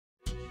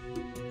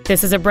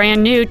This is a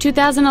brand new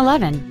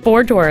 2011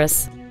 Ford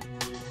Taurus.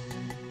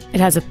 It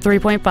has a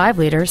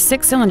 3.5-liter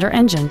six-cylinder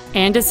engine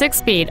and a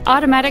 6-speed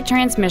automatic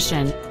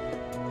transmission.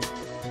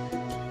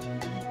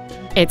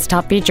 Its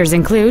top features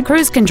include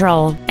cruise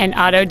control, an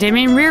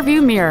auto-dimming rear-view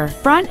mirror,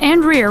 front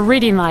and rear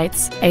reading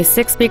lights, a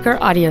 6-speaker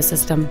audio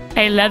system,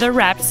 a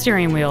leather-wrapped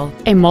steering wheel,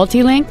 a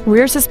multi-link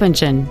rear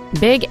suspension,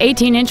 big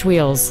 18-inch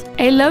wheels,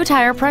 a low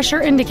tire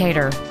pressure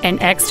indicator, an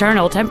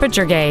external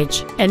temperature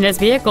gauge, and this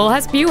vehicle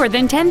has fewer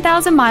than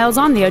 10,000 miles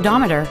on the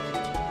odometer.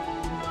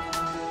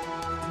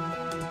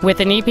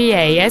 With an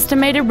EPA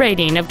estimated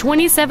rating of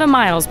 27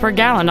 miles per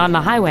gallon on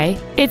the highway,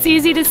 it's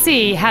easy to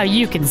see how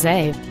you can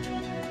save.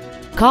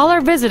 Call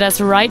or visit us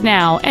right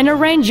now and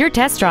arrange your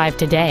test drive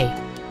today.